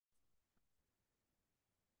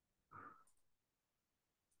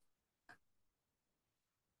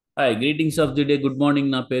Hi greetings of the day. Good morning.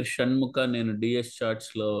 నా పేరు షణ్ముఖ. నేను డిఎస్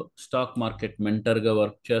చార్ట్స్లో స్టాక్ మార్కెట్ మెంటర్గా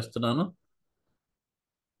వర్క్ చేస్తున్నాను.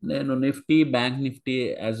 నేను Nifty, bank Nifty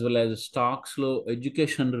as well as స్టాక్స్లో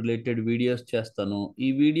ఎడ్యుకేషన్ రిలేటెడ్ వీడియోస్ చేస్తాను.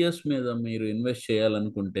 ఈ వీడియోస్ మీద మీరు ఇన్వెస్ట్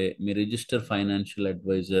చేయాలనుకుంటే మీ రిజిస్టర్ ఫైనాన్షియల్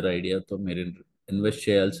అడ్వైజర్ ఐడియాతో మీరు ఇన్వెస్ట్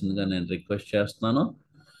చేయాల్సిందిగా నేను రిక్వెస్ట్ చేస్తున్నాను.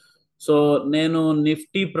 సో నేను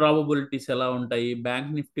నిఫ్టీ ప్రాబబిలిటీస్ ఎలా ఉంటాయి, బ్యాంక్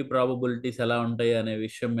నిఫ్టీ ప్రాబబిలిటీస్ ఎలా ఉంటాయి అనే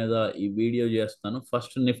విషయం మీద ఈ వీడియో చేస్తాను.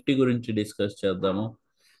 ఫస్ట్ నిఫ్టీ గురించి డిస్కస్ చేద్దాము.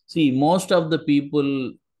 మోస్ట్ ఆఫ్ ద పీపుల్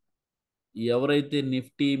ఎవరైతే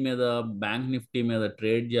నిఫ్టీ మీద, బ్యాంక్ నిఫ్టీ మీద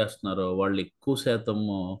ట్రేడ్ చేస్తున్నారో వాళ్ళు ఎక్కువ శాతం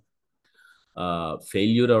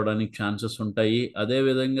ఫెయిల్యూర్ అవడానికి ఛాన్సెస్ ఉంటాయి.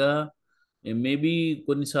 అదేవిధంగా మేబీ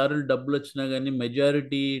కొన్నిసార్లు డబ్బులు వచ్చినా కానీ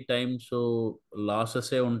మెజారిటీ టైమ్స్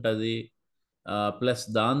లాసెసే ఉంటుంది. ప్లస్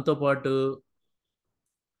దాంతోపాటు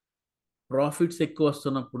ప్రాఫిట్స్ ఎక్కువ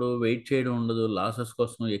వస్తున్నప్పుడు వెయిట్ చేయడం ఉండదు, లాసెస్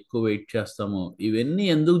కోసం ఎక్కువ వెయిట్ చేస్తాము. ఇవన్నీ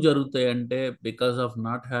ఎందుకు జరుగుతాయి అంటే because of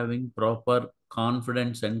not having proper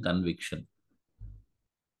confidence and conviction.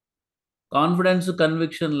 Confidence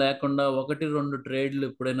conviction లేకుండా ఒకటి రెండు ట్రేడ్లు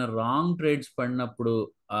ఎప్పుడైనా రాంగ్ ట్రేడ్స్ పడినప్పుడు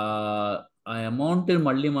ఆ ఆ అమౌంట్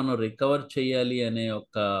మళ్ళీ మనం రికవర్ చేయాలి అనే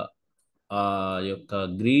ఆ యొక్క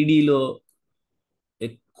గ్రీడీలో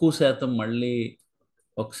ఎక్కువ శాతం మళ్ళీ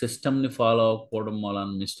ఒక సిస్టమ్ని ఫాలో అవ్వకపోవడం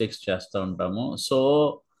వలన మిస్టేక్స్ చేస్తూ ఉంటాము. సో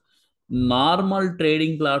నార్మల్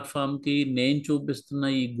ట్రేడింగ్ ప్లాట్ఫామ్కి, నేను చూపిస్తున్న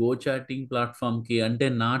ఈ గో చాటింగ్ ప్లాట్ఫామ్కి, అంటే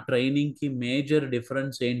నా ట్రైనింగ్కి మేజర్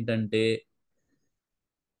డిఫరెన్స్ ఏంటంటే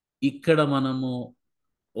ఇక్కడ మనము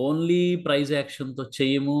ఓన్లీ ప్రైజ్ యాక్షన్తో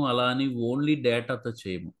చేయము, అలా అని ఓన్లీ డేటాతో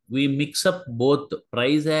చేయము. వి మిక్సప్ బోత్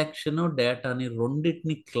ప్రైజ్ యాక్షన్ డేటాని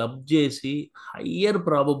రెండింటిని క్లబ్ చేసి హయ్యర్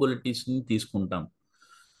ప్రాబబిలిటీస్ని తీసుకుంటాం.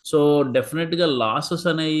 సో డెఫినెట్గా లాసెస్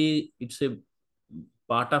అనేవి it's a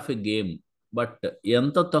part of a game. But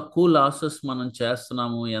ఎంత తక్కువ లాసెస్ మనం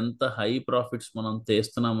చేస్తున్నాము, ఎంత హై ప్రాఫిట్స్ మనం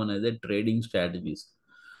తీస్తున్నాము అనేది ట్రేడింగ్ స్ట్రాటజీస్.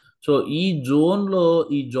 సో ఈ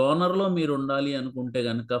జోనర్లో మీరు ఉండాలి అనుకుంటే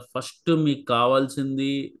కనుక ఫస్ట్ మీకు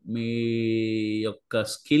కావాల్సింది మీ యొక్క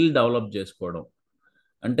స్కిల్ డెవలప్ చేసుకోవడం.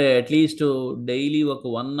 అంటే అట్లీస్ట్ డైలీ ఒక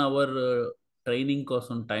 1 అవర్ ట్రైనింగ్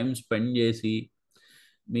కోసం టైం స్పెండ్ చేసి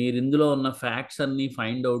మీరు ఇందులో ఉన్న ఫ్యాక్ట్స్ అన్నీ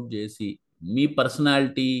ఫైండ్ అవుట్ చేసి మీ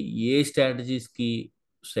పర్సనాలిటీ ఏ స్ట్రాటజీస్కి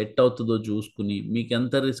సెట్ అవుతుందో చూసుకుని మీకు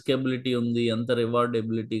ఎంత రిస్కబిలిటీ ఉంది,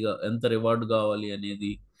 ఎంత రివార్డ్ కావాలి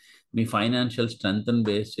అనేది మీ ఫైనాన్షియల్ స్ట్రెంగ్త్ని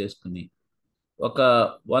బేస్ చేసుకుని ఒక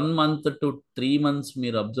 1 మంత్ టు 3 మంత్స్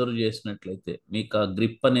మీరు అబ్జర్వ్ చేసినట్లయితే మీకు ఆ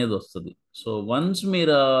గ్రిప్ అనేది వస్తుంది. సో వన్స్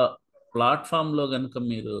మీరు ఆ ప్లాట్ఫామ్లో కనుక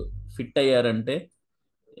మీరు ఫిట్ అయ్యారంటే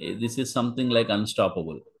this is something like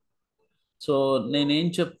unstoppable. So నేనేం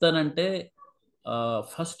చెప్తానంటే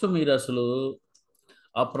ఫస్ట్ మీరు అసలు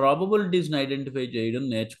ఆ ప్రాబబిలిటీస్ని ఐడెంటిఫై చేయడం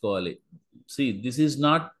నేర్చుకోవాలి. This is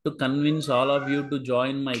not to convince all of you to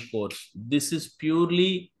join my course. This is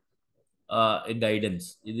purely guidance.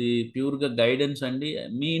 ఇది ప్యూర్గా గైడెన్స్ అండి.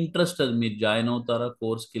 మీ ఇంట్రెస్ట్, అది మీరు జాయిన్ అవుతారా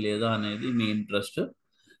కోర్స్కి లేదా అనేది మీ interest.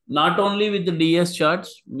 Not only with DS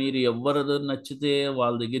charts, మీరు ఎవరు నచ్చితే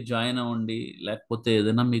వాళ్ళ దగ్గర జాయిన్ అవ్వండి. లేకపోతే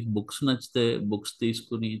ఏదైనా మీకు బుక్స్ నచ్చితే బుక్స్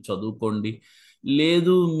తీసుకుని చదువుకోండి.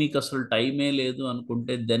 లేదు మీకు అసలు టైమే లేదు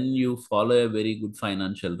అనుకుంటే then you follow a very good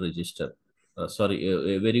financial register, sorry,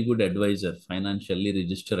 very good advisor, financially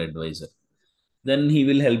register advisor. Then he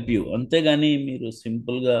will help you. అంతేగాని మీరు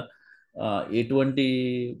సింపుల్గా ఎటువంటి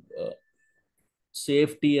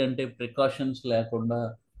సేఫ్టీ అంటే ప్రికాషన్స్ లేకుండా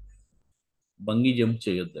బంగీ జంప్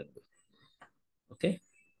చేయొద్దండి. ఓకే.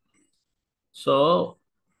 సో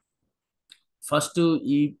ఫస్ట్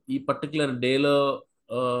ఈ ఈ పర్టికులర్ డేలో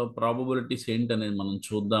ప్రాబబిలిటీస్ ఏంటనేది మనం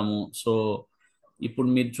చూద్దాము. సో ఇప్పుడు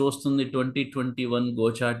మీరు చూస్తుంది 2021 go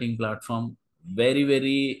chatting platform. Very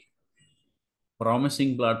very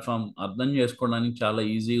promising platform. అర్థం చేసుకోవడానికి చాలా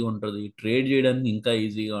ఈజీగా ఉంటుంది, ట్రేడ్ చేయడానికి ఇంకా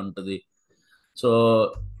ఈజీగా ఉంటుంది. సో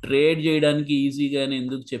ట్రేడ్ చేయడానికి ఈజీగానే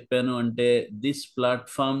ఎందుకు చెప్పాను అంటే this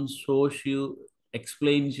platform shows you,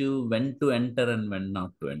 explains you when to enter and when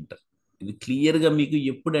not to enter. ఇది క్లియర్గా మీకు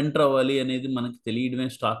ఎప్పుడు ఎంటర్ అవ్వాలి అనేది మనకి తెలియడమే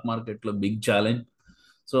స్టాక్ మార్కెట్లో బిగ్ ఛాలెంజ్.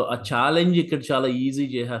 సో ఆ ఛాలెంజ్ ఇక్కడ చాలా ఈజీ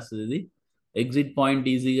చేసేస్తుంది. ఇది ఎగ్జిట్ పాయింట్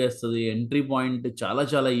ఈజీగా ఇస్తుంది, ఎంట్రీ పాయింట్ చాలా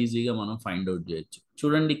చాలా ఈజీగా మనం ఫైండ్ అవుట్ చేయొచ్చు.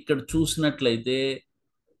 చూడండి ఇక్కడ చూసినట్లయితే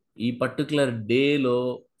ఈ పర్టికులర్ డేలో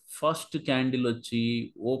ఫస్ట్ క్యాండిల్ వచ్చి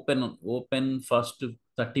open open first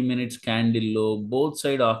 30 minutes క్యాండిల్లో both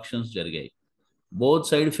side options జరిగాయి. బోత్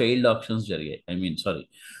సైడ్ ఫెయిల్డ్ ఆప్షన్స్ జరిగాయి. I mean sorry,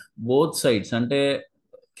 both sides అంటే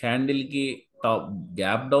క్యాండిల్కి టాప్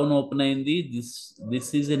గ్యాప్ డౌన్ ఓపెన్ అయింది.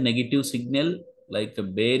 This is a negative signal, like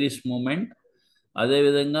bearish moment.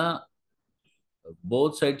 అదేవిధంగా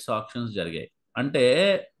both sides options జరిగాయి. అంటే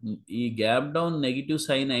ఈ gap down negative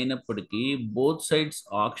sign అయినప్పటికీ both sides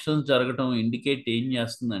options జరగటం indicate ఏం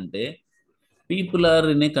చేస్తుందంటే People are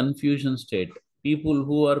in a confusion state. People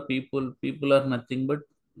are nothing but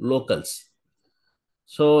locals.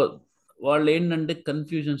 So వాళ్ళు ఏంటంటే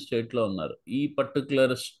కన్ఫ్యూజన్ స్టేట్లో ఉన్నారు. ఈ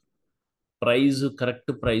పర్టికులర్ ప్రైజ్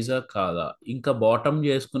కరెక్ట్ ప్రైజా కాదా, ఇంకా బాటమ్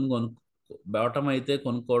చేసుకుని బాటమ్ అయితే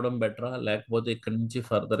కొనుక్కోవడం బెటరా, లేకపోతే ఇక్కడ నుంచి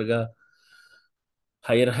ఫర్దర్గా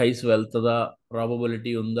హైయర్ హైస్ వెళ్తుందా,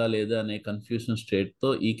 ప్రాబబిలిటీ ఉందా లేదా అనే కన్ఫ్యూజన్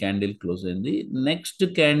స్టేట్తో ఈ క్యాండిల్ క్లోజ్ అయింది. Next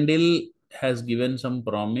candle has given some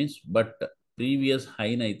promise, but previous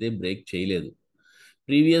హైన్ అయితే బ్రేక్ చేయలేదు.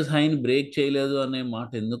 ప్రీవియస్ హైన్ బ్రేక్ చేయలేదు అనే మాట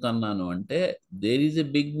ఎందుకు అన్నాను అంటే, there is a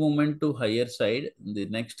big moment to higher side the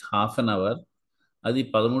next half an hour. అది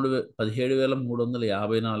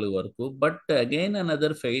 17,354 వరకు. But again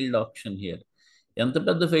another failed option here. ఎంత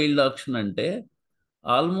పెద్ద ఫెయిల్డ్ ఆప్షన్ అంటే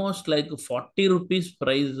ఆల్మోస్ట్ లైక్ 40 రూపీస్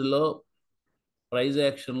ప్రైజ్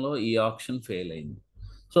యాక్షన్లో ఈ ఆప్షన్ ఫెయిల్ అయింది.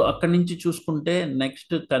 సో అక్కడి నుంచి చూసుకుంటే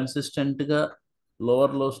నెక్స్ట్ కన్సిస్టెంట్గా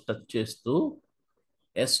లోవర్ లోస్ టచ్ చేస్తూ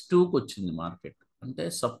S2కి వచ్చింది మార్కెట్. అంటే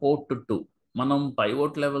సపోర్ట్ 2. మనం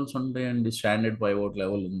పైవోట్ లెవెల్స్ ఉంటాయండి, స్టాండర్డ్ పైవోట్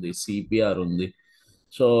లెవెల్ ఉంది, సిపిఆర్ ఉంది.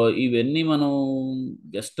 సో ఇవన్నీ మనం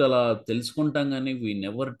జస్ట్ అలా తెలుసుకుంటాం కానీ we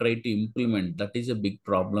never try to implement. That is a big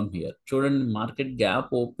problem here. చూడండి, market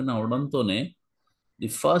gap open అవడంతోనే the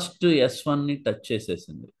first S1ని touch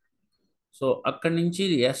చేసేసింది. సో అక్కడి నుంచి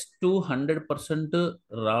S2 100%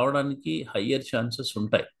 రావడానికి హయ్యర్ ఛాన్సెస్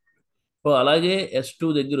ఉంటాయి. సో అలాగే S2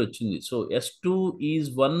 దగ్గర వచ్చింది. So S2 is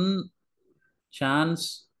one chance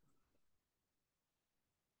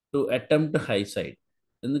to attempt high side.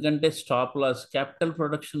 ఎందుకంటే స్టాప్ లాస్ క్యాపిటల్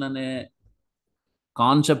ప్రొడక్షన్ అనే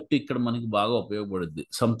కాన్సెప్ట్ ఇక్కడ మనకి బాగా ఉపయోగపడుద్ది.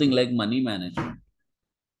 Something like money management.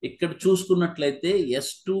 ఇక్కడ చూసుకున్నట్లయితే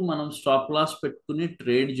S2 మనం స్టాప్ లాస్ పెట్టుకుని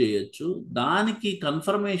ట్రేడ్ చేయొచ్చు. దానికి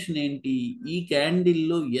కన్ఫర్మేషన్ ఏంటి, ఈ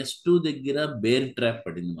క్యాండిల్లో S2 దగ్గర బేర్ ట్రాప్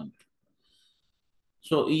పడింది మనకి.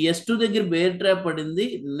 సో ఈ S2 దగ్గర బేర్ ట్రాప్ పడింది.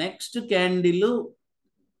 నెక్స్ట్ క్యాండిల్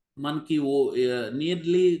మనకి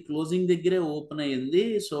నియర్లీ క్లోజింగ్ దగ్గరే ఓపెన్ అయ్యింది.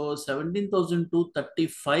 So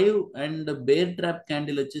 17,235 and bear trap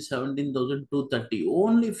candle వచ్చి 17,230.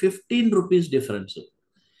 Only 15 rupees difference.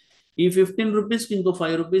 ఈ 15 రూపీస్కి ఇంకో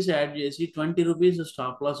 5 రూపీస్ యాడ్ చేసి 20 రూపీస్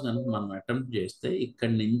స్టాప్ లాస్ కనుక మనం అటెంప్ట్ చేస్తే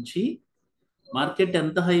ఇక్కడి నుంచి మార్కెట్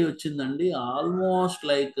ఎంత హై వచ్చిందండి, ఆల్మోస్ట్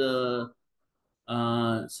లైక్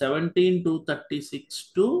 17,236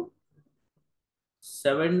 టు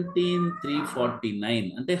 17,349,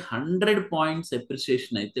 అంటే 100 పాయింట్స్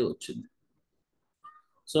ఎప్రిసియేషన్ అయితే వచ్చింది.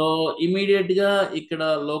 సో ఇమీడియట్ గా ఇక్కడ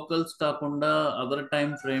లోకల్స్ కాకుండా other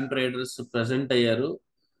time frame traders present అయ్యారు.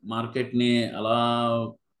 మార్కెట్ ని అలా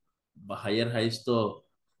హయ్యర్ హైస్ తో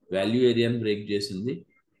వాల్యూ ఏరియాని బ్రేక్ చేసింది.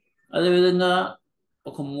 అదేవిధంగా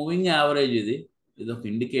ఒక మూవింగ్ యావరేజ్, ఇది ఒక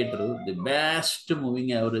indicator, the best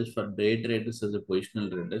moving average for day traders us a positional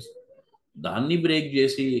traders. దాన్ని బ్రేక్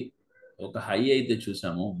చేసి ఒక హై అయితే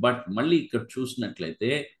చూసాము. బట్ మళ్ళీ ఇక్కడ చూసినట్లయితే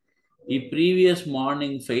ఈ ప్రీవియస్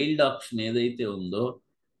మార్నింగ్ ఫెయిల్డ్ ఆప్షన్ ఏదైతే ఉందో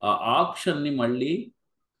ఆ ఆప్షన్ని మళ్ళీ,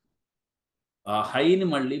 ఆ హైని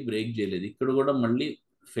మళ్ళీ బ్రేక్ చేయలేదు. ఇక్కడ కూడా మళ్ళీ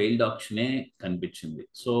ఫెయిల్డ్ ఆప్షనే కనిపించింది.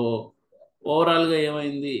 సో ఓవరాల్గా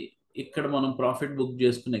ఏమైంది, ఇక్కడ మనం ప్రాఫిట్ బుక్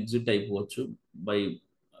చేసుకుని ఎగ్జిట్ అయిపోవచ్చు by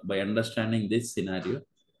by understanding this scenario.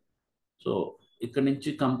 So ఇక్కడ నుంచి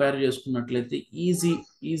కంపేర్ చేసుకున్నట్లయితే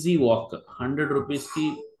ఈజీ వాక్, 100 రూపీస్కి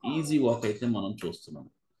ఈజీ వాక్ అయితే మనం చూస్తున్నాం.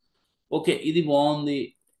 ఓకే, ఇది బాగుంది.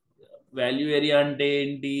 వాల్యూ ఏరియా అంటే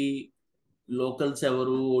ఏంటి, లోకల్స్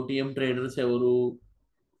ఎవరు, ఓటీఎం ట్రేడర్స్ ఎవరు,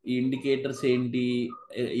 ఈ ఇండికేటర్స్ ఏంటి,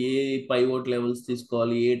 ఏ పైవోట్ లెవెల్స్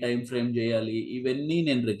తీసుకోవాలి, ఏ టైం ఫ్రేమ్ చేయాలి, ఇవన్నీ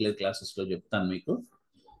నేను రెగ్యులర్ క్లాసెస్లో చెప్తాను మీకు.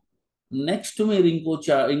 నెక్స్ట్ మీరు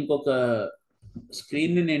ఇంకొక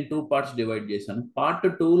స్క్రీన్ని నేను 2 పార్ట్స్ డివైడ్ చేశాను. పార్ట్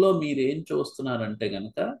 2లో మీరు ఏం చూస్తున్నారంటే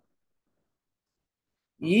కనుక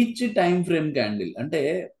ఈచ్ టైం ఫ్రేమ్ క్యాండిల్, అంటే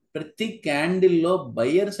ప్రతి క్యాండిల్లో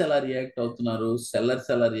బయ్యర్స్ ఎలా రియాక్ట్ అవుతున్నారు, సెల్లర్స్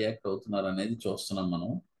ఎలా రియాక్ట్ అవుతున్నారు అనేది చూస్తున్నాం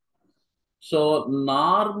మనం. So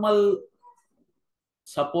normal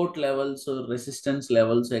support levels, resistance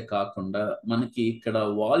లెవెల్సే కాకుండా మనకి ఇక్కడ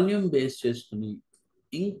వాల్యూమ్ బేస్ చేసుకుని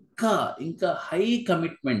ఇంకా ఇంకా high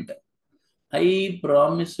commitment, high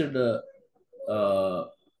promised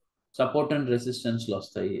support and రెసిస్టెన్స్లు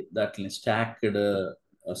వస్తాయి. దాటిని స్టాక్డ్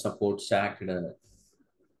సపోర్ట్, స్టాక్డ్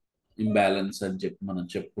ఇంబ్యాలెన్స్ అని చెప్పి మనం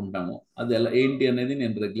చెప్పుకుంటాము. అది ఎలా ఏంటి అనేది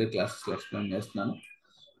నేను రెగ్యులర్ క్లాసెస్లో ఎక్స్ప్లెయిన్ చేస్తున్నాను.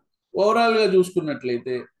 ఓవరాల్గా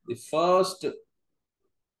చూసుకున్నట్లయితే the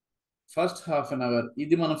first half an hour,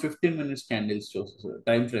 ఇది మనం 15 మినిట్స్ క్యాండిల్స్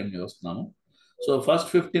టైం ఫ్రేమ్ చూస్తున్నాము. సో ఫస్ట్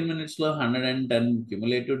 15 మినిట్స్లో 110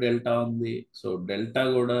 క్యుములేటివ్ డెల్టా ఉంది. సో డెల్టా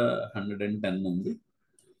కూడా 110 ఉంది.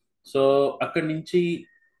 సో అక్కడి నుంచి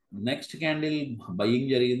నెక్స్ట్ క్యాండిల్ బయింగ్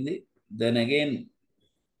జరిగింది. దెన్ అగైన్,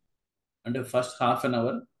 అంటే first half an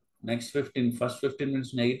hour, first 15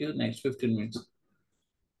 minutes negative, next 15 minutes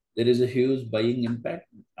there is a huge buying impact.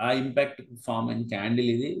 ఆ ఇంపాక్ట్ ఫామ్ అండ్ క్యాండిల్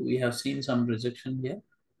ఇది. We have seen some rejection here.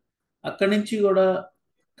 అక్కడి నుంచి కూడా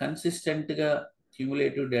కన్సిస్టెంట్గా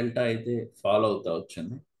క్యూములేటివ్ డెల్టా అయితే follow అవుతా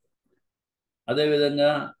వచ్చింది.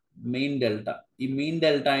 అదేవిధంగా మెయిన్ డెల్టా, ఈ మెయిన్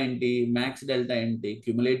డెల్టా ఏంటి, మ్యాక్స్ డెల్టా ఏంటి,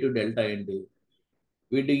 క్యూములేటివ్ డెల్టా ఏంటి,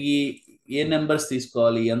 వీటికి ఏ నెంబర్స్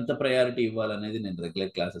తీసుకోవాలి, ఎంత ప్రయారిటీ ఇవ్వాలనేది నేను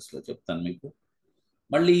రెగ్యులర్ క్లాసెస్లో చెప్తాను మీకు.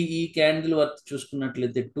 మళ్ళీ ఈ క్యాండిల్ వర్త్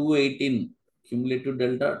చూసుకున్నట్లయితే 218 క్యూములేటివ్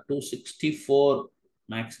డెల్టా, 264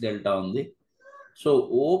 మ్యాక్స్ డెల్టా ఉంది. సో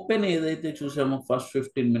ఓపెన్ ఏదైతే చూసామో ఫస్ట్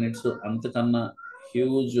 15 మినిట్స్ అంతకన్నా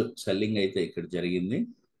హ్యూజ్ సెల్లింగ్ అయితే ఇక్కడ జరిగింది.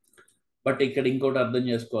 బట్ ఇక్కడ ఇంకోటి అర్థం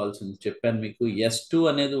చేసుకోవాల్సింది, చెప్పాను మీకు S2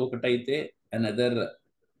 అనేది ఒకటైతే అనదర్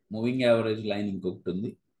మూవింగ్ యావరేజ్ లైన్ ఇంకొకటి ఉంది.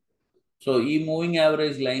 సో ఈ మూవింగ్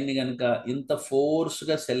యావరేజ్ లైన్ కనుక ఇంత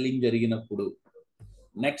ఫోర్స్గా సెల్లింగ్ జరిగినప్పుడు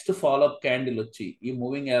నెక్స్ట్ ఫాలోఅప్ క్యాండిల్ వచ్చి ఈ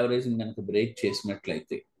మూవింగ్ యావరేజ్ కనుక బ్రేక్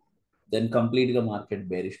చేసినట్లయితే దెన్ కంప్లీట్గా మార్కెట్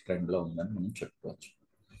బేరిష్ ట్రెండ్లో ఉందని మనం చెప్పుకోవచ్చు.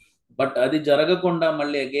 బట్ అది జరగకుండా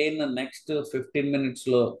మళ్ళీ అగైన్ నెక్స్ట్ 15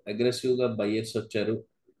 మినిట్స్లో అగ్రెసివ్గా బయ్యర్స్ వచ్చారు.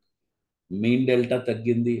 మెయిన్ డెల్టా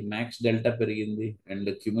తగ్గింది, మ్యాక్స్ డెల్టా పెరిగింది, అండ్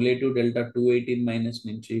క్యుములేటివ్ డెల్టా 218 మైనస్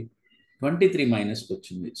నుంచి 23 మైనస్కి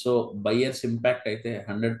వచ్చింది. సో బయ్యర్స్ ఇంపాక్ట్ అయితే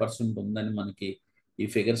 100% ఉందని మనకి ఈ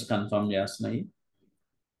ఫిగర్స్ కన్ఫర్మ్ చేస్తున్నాయి.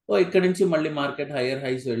 సో ఇక్కడ నుంచి మళ్ళీ మార్కెట్ హైయర్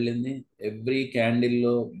హైస్ వెళ్ళింది. ఎవ్రీ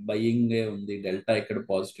క్యాండిల్లో బయ్యింగే ఉంది. డెల్టా ఇక్కడ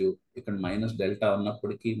పాజిటివ్, ఇక్కడ మైనస్ డెల్టా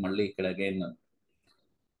ఉన్నప్పటికీ మళ్ళీ ఇక్కడ again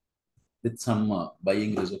with some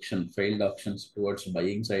buying rejection, failed options towards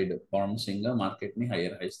buying side promising గా మార్కెట్ ని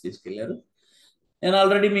హైయర్ హైస్ తీసుకెళ్లారు. నేను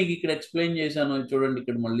ఆల్రెడీ మీకు ఇక్కడ ఎక్స్ప్లెయిన్ చేశాను. చూడండి,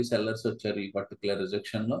 ఇక్కడ మళ్ళీ సెల్లర్స్ వచ్చారు ఈ పర్టికులర్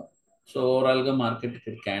రిజెక్షన్ లో. సో ఓవరాల్ గా మార్కెట్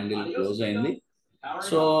ఇక్కడ క్యాండిల్ క్లోజ్ అయింది.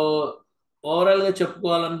 సో ఓవరాల్ గా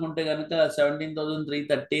చెప్పుకోవాలనుకుంటే కనుక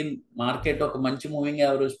 17,313 మార్కెట్ ఒక మంచి మూవింగ్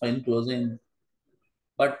యావరేజ్ పైన క్లోజ్ అయింది.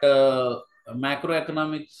 బట్ మ్యాక్రో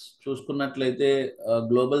ఎకనామిక్స్ చూసుకున్నట్లయితే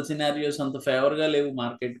గ్లోబల్ సినారియోస్ అంత ఫేవర్గా లేవు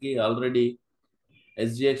మార్కెట్కి. ఆల్రెడీ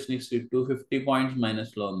SGX నిఫ్టీ 250 పాయింట్స్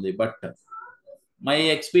మైనస్లో ఉంది. But my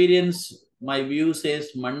experience, my view says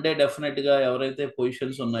Monday డెఫినెట్గా ఎవరైతే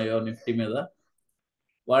పొజిషన్స్ ఉన్నాయో నిఫ్టీ మీద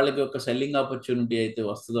వాళ్ళకి ఒక సెల్లింగ్ ఆపర్చునిటీ అయితే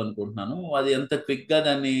వస్తుంది అనుకుంటున్నాను. అది ఎంత క్విక్గా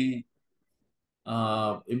దాన్ని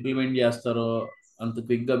ఇంప్లిమెంట్ చేస్తారో, అంత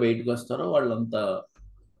క్విక్గా బయటకు వస్తారో వాళ్ళంత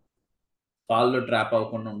ఫాల్లో ట్రాప్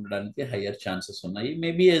అవ్వకుండా ఉండడానికి హయ్యర్ ఛాన్సెస్ ఉన్నాయి.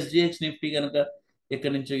 మేబీ SGX నిఫ్టీ కనుక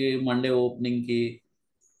ఇక్కడ నుంచి మండే ఓపెనింగ్కి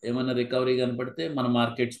ఏమైనా రికవరీ కనపడితే మన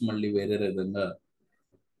మార్కెట్స్ మళ్ళీ వేరే విధంగా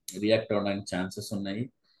రియాక్ట్ అవ్వడానికి ఛాన్సెస్ ఉన్నాయి.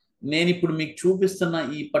 నేను ఇప్పుడు మీకు చూపిస్తున్న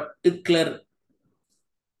ఈ పర్టిక్యులర్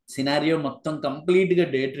సినారియో మొత్తం కంప్లీట్గా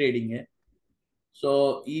డే ట్రేడింగే. సో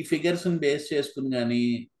ఈ ఫిగర్స్ని బేస్ చేసుకుని కానీ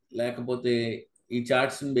లేకపోతే ఈ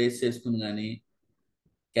చార్ట్స్ని బేస్ చేసుకుని కానీ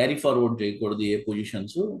క్యారీ ఫార్వర్డ్ చేయకూడదు. ఏ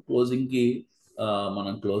పొజిషన్స్ క్లోజింగ్కి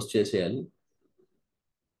మనం క్లోజ్ చేసేయాలి.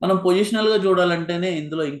 మనం పొజిషనల్గా చూడాలంటేనే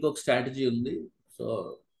ఇందులో ఇంకొక స్ట్రాటజీ ఉంది. సో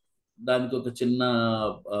దానికి ఒక చిన్న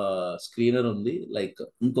స్క్రీనర్ ఉంది, లైక్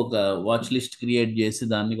ఇంకొక వాచ్ లిస్ట్ క్రియేట్ చేసి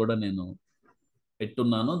దాన్ని కూడా నేను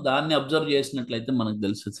పెట్టున్నాను. దాన్ని అబ్జర్వ్ చేసినట్లయితే మనకు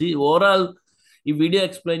తెలుస్తుంది. ఓవరాల్ ఈ వీడియో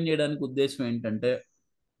ఎక్స్ప్లెయిన్ చేయడానికి ఉద్దేశం ఏంటంటే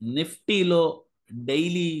నిఫ్టీలో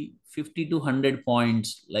daily 50 to 100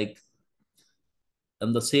 points like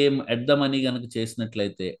and the same at the money కనుక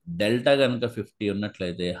చేసినట్లయితే, డెల్టా కనుక 50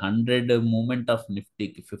 ఉన్నట్లయితే 100 మూమెంట్ ఆఫ్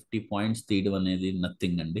నిఫ్టీకి 50 పాయింట్స్ తీయడం అనేది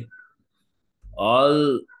నథింగ్ అండి. ఆల్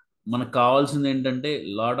మనకు కావాల్సింది ఏంటంటే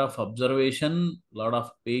lot of observation, lot of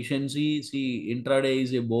పేషెన్సీ. C intraday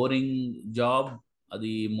is a boring job.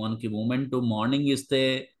 అది మనకి మూమెంట్ మార్నింగ్ ఇస్తే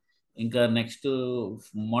ఇంకా నెక్స్ట్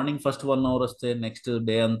మార్నింగ్ ఫస్ట్ 1 అవర్ వస్తే నెక్స్ట్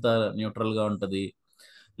డే అంతా న్యూట్రల్గా ఉంటుంది.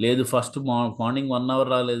 లేదు ఫస్ట్ మార్నింగ్ 1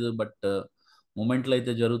 అవర్ రాలేదు బట్ మూమెంట్లు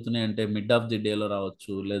అయితే జరుగుతున్నాయి అంటే మిడ్ ఆఫ్ ది డేలో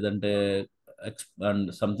రావచ్చు, లేదంటే and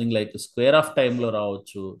something like square of టైంలో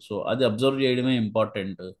రావచ్చు. సో అది అబ్జర్వ్ చేయడమే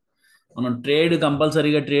ఇంపార్టెంట్. మనం ట్రేడ్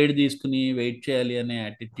కంపల్సరీగా ట్రేడ్ తీసుకుని వెయిట్ చేయాలి అనే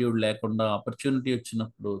యాటిట్యూడ్ లేకుండా ఆపర్చునిటీ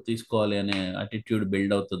వచ్చినప్పుడు తీసుకోవాలి అనే యాటిట్యూడ్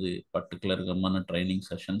బిల్డ్ అవుతుంది పర్టికులర్గా మన ట్రైనింగ్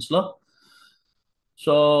సెషన్స్లో.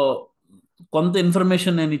 సో కొంత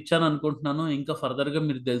ఇన్ఫర్మేషన్ నేను ఇచ్చాను అనుకుంటున్నాను. ఇంకా ఫర్దర్గా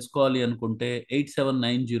మీరు తెలుసుకోవాలి అనుకుంటే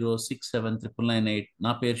 8790679998.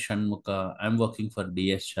 నా పేరు Shanmukha. I'm working for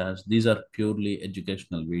DS Charge. These are purely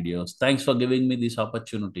educational videos. Thanks for giving me this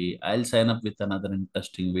opportunity. I'll sign up with another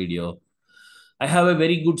interesting video. I have a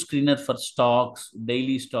very good screener for stocks,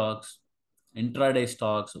 daily stocks, intraday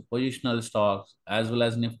stocks, positional stocks, as well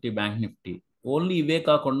as Nifty, Bank Nifty. Only ఇవే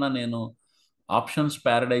కాకుండా నేను options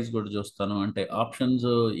Paradise కూడా చూస్తాను. అంటే options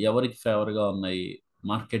ఎవరికి ఫేవర్గా ఉన్నాయి,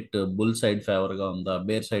 market bull side ఫేవర్గా ఉందా,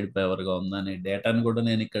 బేర్ సైడ్ ఫేవర్గా ఉందా అనే డేటాను కూడా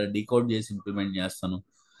నేను ఇక్కడ డీకోడ్ చేసి ఇంప్లిమెంట్ చేస్తాను.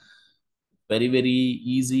 Very very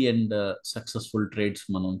easy and successful trades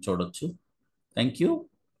మనం చూడొచ్చు. Thank you.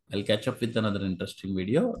 I'll catch up with another interesting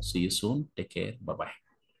video. See you soon. Take care. Bye bye.